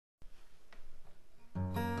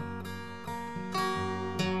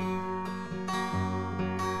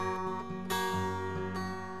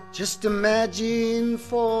Just imagine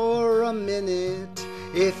for a minute,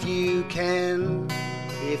 if you can,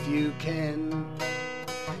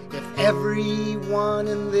 if everyone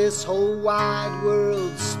in this whole wide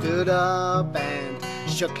world stood up and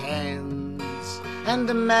shook hands. And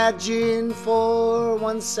imagine for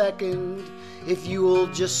 1 second, if you'll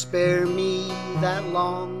just spare me that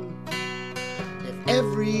long. If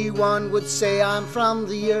everyone would say I'm from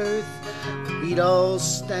the earth, we'd all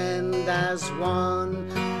stand as one.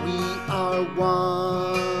 We are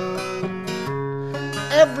one.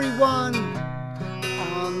 Everyone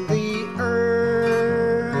on the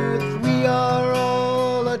earth, we are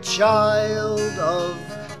all a child of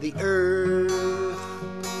the earth.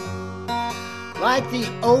 Like the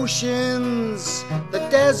oceans, the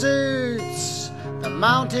deserts, the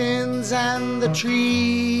mountains and the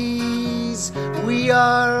trees, we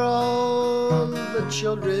are all the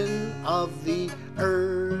children of the earth.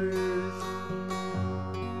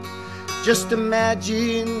 Just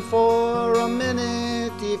imagine for a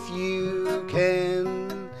minute, if you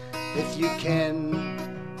can,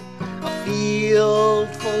 a field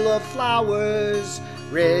full of flowers,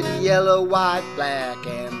 red, yellow, white, black,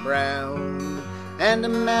 and brown. And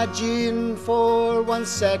imagine for 1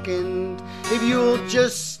 second, if you'll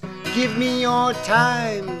just give me your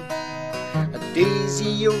time, a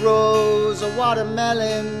daisy, a rose, a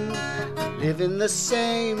watermelon, live in the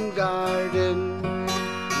same garden.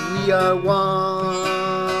 We are one.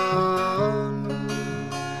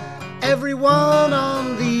 Everyone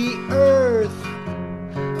on the earth,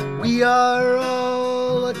 we are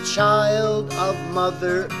all a child of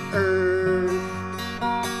Mother Earth.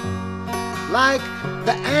 Like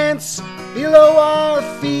the ants below our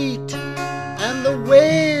feet and the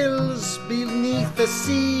whales beneath the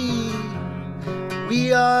sea,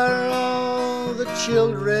 we are all the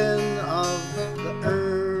children of the earth.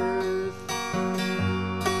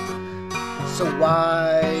 So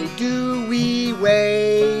why do we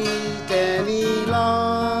wait any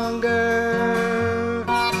longer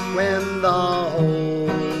when the whole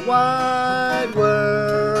wide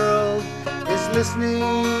world is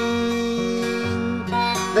listening?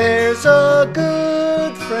 There's a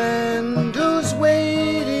good friend who's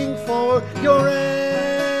waiting for your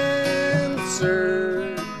answer.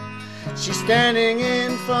 She's standing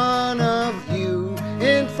in front of you,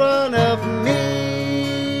 in front of me.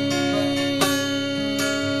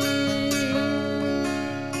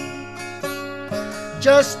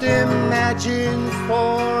 Just imagine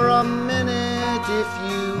for a minute, if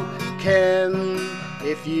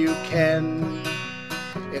you can,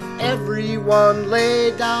 if everyone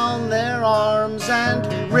laid down their arms and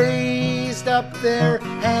raised up their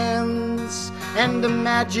hands. And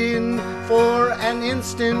imagine for an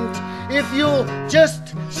instant, if you'll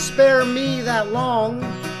just spare me that long,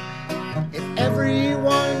 if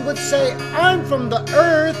everyone would say I'm from the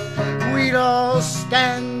earth, we'd all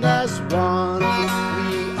stand as one.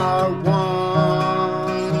 We are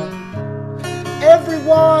one.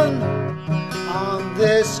 Everyone on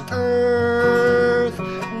this earth,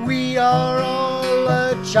 we are all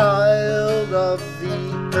a child of the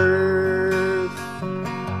earth.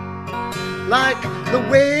 Like the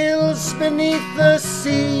whales beneath the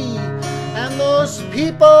sea and those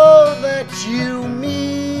people that you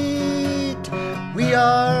meet, we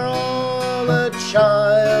are all a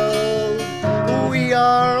child. We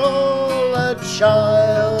are all a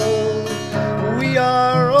child. We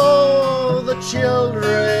are all the children